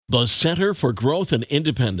The Center for Growth and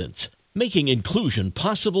Independence, making inclusion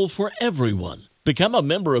possible for everyone. Become a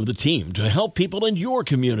member of the team to help people in your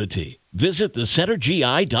community. Visit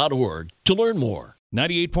thecentergi.org to learn more.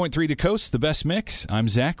 98.3 The Coast, the best mix. I'm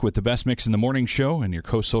Zach with the Best Mix in the Morning Show and your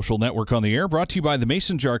Coast Social Network on the air, brought to you by the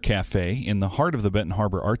Mason Jar Cafe in the heart of the Benton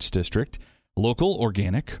Harbor Arts District. Local,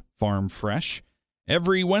 organic, farm fresh.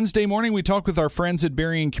 Every Wednesday morning, we talk with our friends at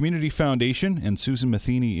Berrien Community Foundation, and Susan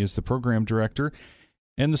Matheny is the program director.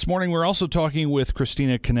 And this morning, we're also talking with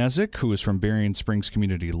Christina Knezik, who is from Berrien Springs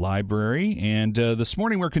Community Library. And this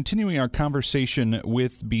morning, we're continuing our conversation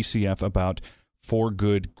with BCF about For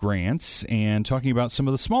Good grants and talking about some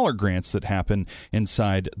of the smaller grants that happen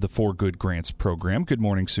inside the For Good grants program. Good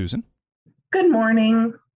morning, Susan. Good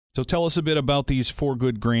morning. So tell us a bit about these For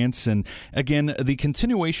Good grants and, again, the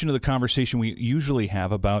continuation of the conversation we usually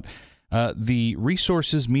have about the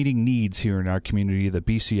resources meeting needs here in our community that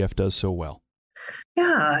BCF does so well.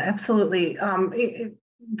 Yeah, absolutely.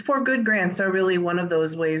 For Good grants are really one of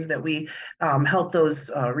those ways that we help those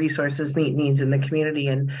resources meet needs in the community,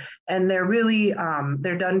 and they're really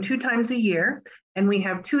they're done 2 times a year, and we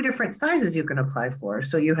have 2 different sizes you can apply for.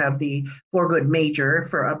 So you have the For Good Major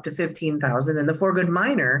for up to $15,000, and the For Good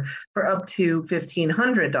Minor for up to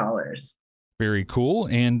 $1,500. Very cool.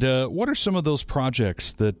 And what are some of those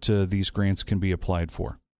projects that these grants can be applied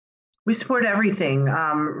for? We support everything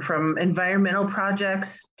from environmental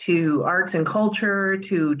projects to arts and culture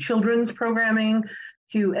to children's programming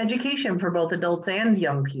to education for both adults and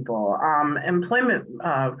young people, employment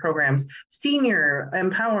programs, senior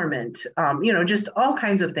empowerment, just all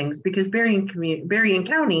kinds of things, because Berrien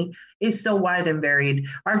County is so wide and varied.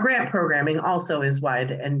 Our grant programming also is wide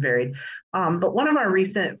and varied. But one of our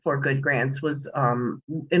recent For Good grants was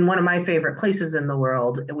in one of my favorite places in the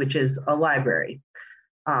world, which is a library.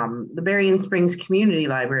 The Berrien Springs Community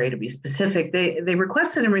Library, to be specific, they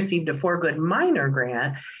requested and received a For Good Minor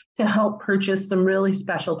grant to help purchase some really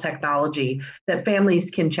special technology that families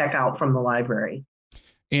can check out from the library.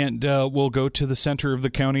 And we'll go to the center of the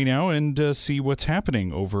county now and see what's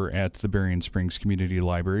happening over at the Berrien Springs Community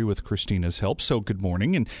Library with Christina's help. So good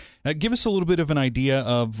morning, and give us a little bit of an idea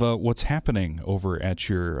of what's happening over at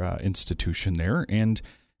your institution there and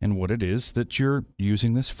what it is that you're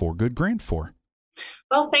using this For Good grant for.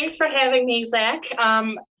 Well, thanks for having me, Zach.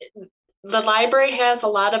 The library has a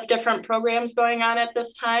lot of different programs going on at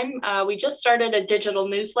this time. We just started a digital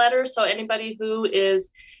newsletter, so anybody who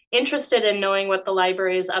is interested in knowing what the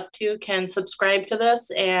library is up to can subscribe to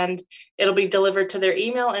this, and it'll be delivered to their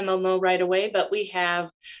email and they'll know right away. But we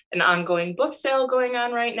have an ongoing book sale going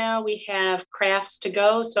on right now. We have crafts to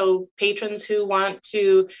go, so patrons who want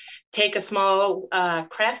to take a small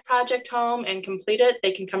craft project home and complete it,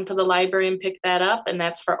 they can come to the library and pick that up, and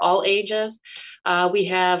that's for all ages. We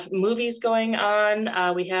have movies going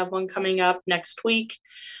on. We have one coming up next week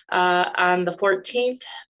on the 14th.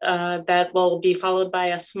 That will be followed by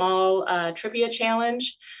a small trivia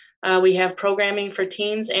challenge. We have programming for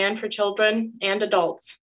teens and for children and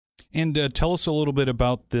adults. And tell us a little bit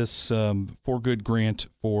about this For Good grant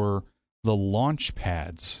for the launch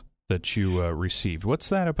pads that you received. What's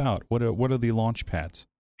that about? What are the launch pads?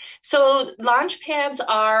 So launch pads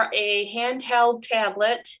are a handheld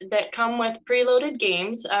tablet that come with preloaded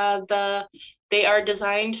games. They are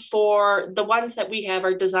designed for, the ones that we have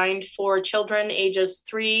are designed for children ages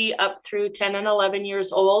 3 up through 10 and 11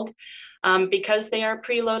 years old. Because they are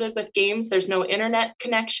preloaded with games, there's no internet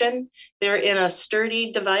connection. They're in a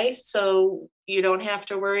sturdy device, so you don't have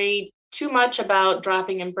to worry too much about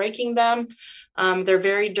dropping and breaking them. They're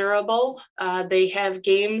very durable. They have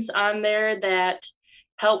games on there that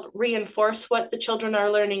help reinforce what the children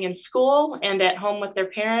are learning in school and at home with their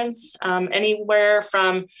parents, anywhere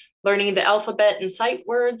from learning the alphabet and sight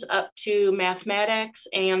words up to mathematics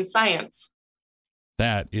and science.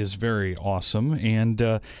 That is very awesome,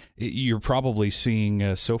 and you're probably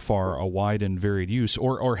seeing so far a wide and varied use,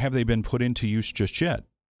 or have they been put into use just yet?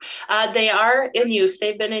 They are in use.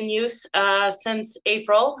 They've been in use since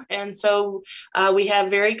April, and so we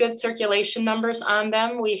have very good circulation numbers on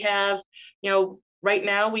them. We have, right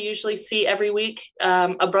now we usually see every week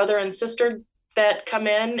a brother and sister that come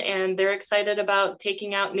in, and they're excited about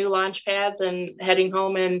taking out new launch pads and heading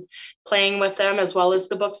home and playing with them, as well as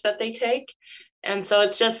the books that they take. And so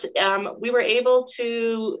it's just, we were able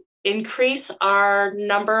to increase our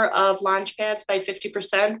number of launch pads by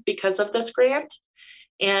 50% because of this grant.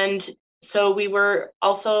 And so we were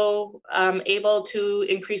also able to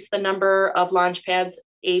increase the number of launch pads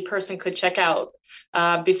a person could check out.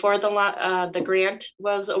 Before the grant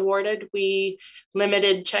was awarded, we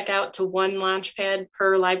limited checkout to 1 launch pad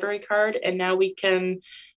per library card, and now we can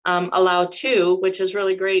allow two, which is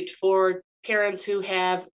really great for parents who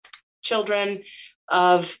have children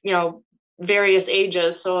of, various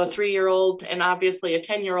ages. So a 3-year-old and obviously a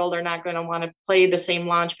 10-year-old are not going to want to play the same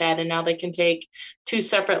launch pad. And now they can take 2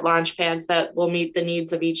 separate launch pads that will meet the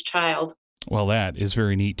needs of each child. Well, that is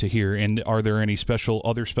very neat to hear. And are there any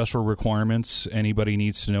other special requirements anybody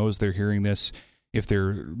needs to know as they're hearing this? If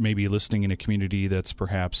they're maybe listening in a community that's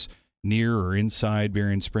perhaps near or inside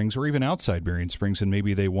Berrien Springs or even outside Berrien Springs, and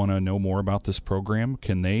maybe they want to know more about this program,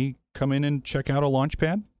 can they come in and check out a launch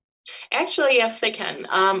pad? Actually, yes, they can.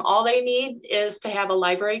 All they need is to have a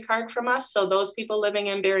library card from us. So those people living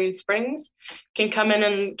in Berrien Springs can come in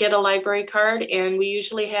and get a library card. And we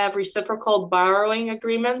usually have reciprocal borrowing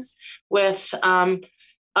agreements with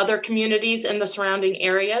other communities in the surrounding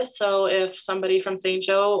area. So if somebody from St.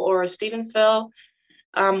 Joe or Stevensville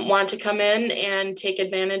want to come in and take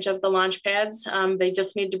advantage of the launch pads, they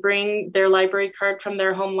just need to bring their library card from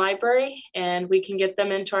their home library, and we can get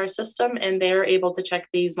them into our system, and they're able to check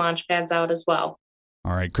these launch pads out as well.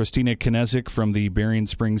 All right, Christina Knezik from the Berrien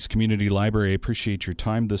Springs Community Library, I appreciate your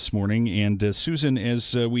time this morning. And Susan,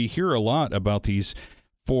 as we hear a lot about these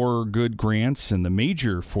 4 Good grants and the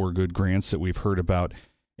major 4 Good grants that we've heard about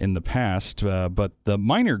in the past, but the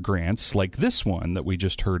minor grants like this one that we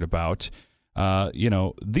just heard about,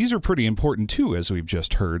 these are pretty important too, as we've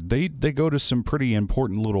just heard. They go to some pretty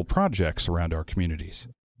important little projects around our communities.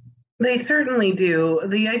 They certainly do.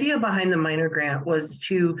 The idea behind the minor grant was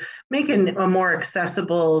to make a more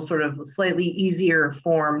accessible, sort of slightly easier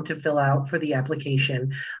form to fill out for the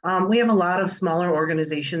application. We have a lot of smaller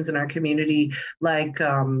organizations in our community, like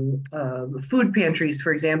food pantries,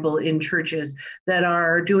 for example, in churches that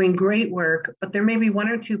are doing great work, but there may be 1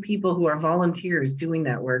 or 2 people who are volunteers doing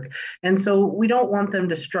that work. And so we don't want them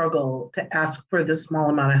to struggle to ask for the small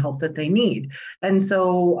amount of help that they need. And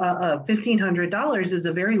so $1,500 is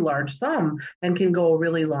a very large sum and can go a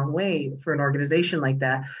really long way for an organization like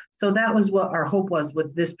that. So that was what our hope was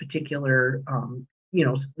with this particular,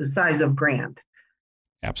 the size of grant.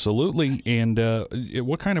 Absolutely. And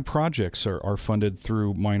what kind of projects are funded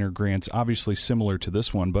through minor grants? Obviously similar to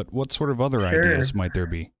this one, but what sort of other ideas might there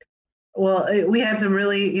be? Well, we had some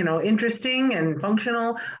really, interesting and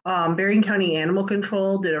functional. Berrien County Animal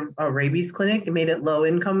Control did a rabies clinic. It made it low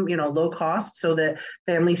income, low cost, so that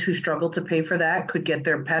families who struggle to pay for that could get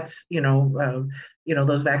their pets,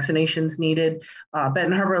 those vaccinations needed.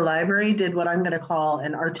 Benton Harbor Library did what I'm going to call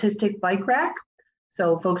an artistic bike rack.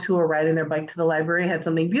 So folks who are riding their bike to the library had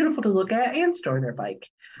something beautiful to look at and store their bike.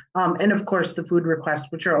 And of course, the food requests,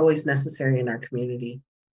 which are always necessary in our community.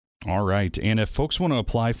 All right. And if folks want to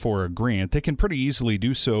apply for a grant, they can pretty easily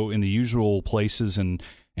do so in the usual places and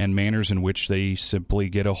manners in which they simply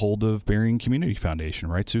get a hold of Berrien Community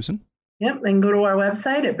Foundation, right, Susan? Yep, they can go to our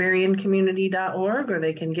website at berriencommunity.org, or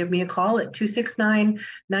they can give me a call at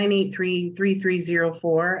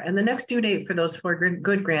 269-983-3304. And the next due date for those 4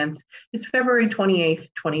 good grants is February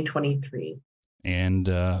 28th, 2023. And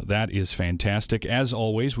that is fantastic. As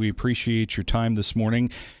always, we appreciate your time this morning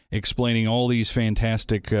explaining all these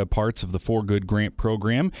fantastic parts of the 4 Good Grant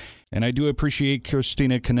program. And I do appreciate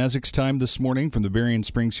Christina Knezik's time this morning from the Berrien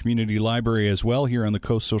Springs Community Library as well here on the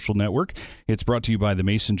Coast Social Network. It's brought to you by the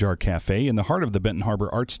Mason Jar Cafe in the heart of the Benton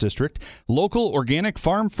Harbor Arts District. Local, organic,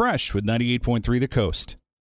 farm fresh with 98.3 The Coast.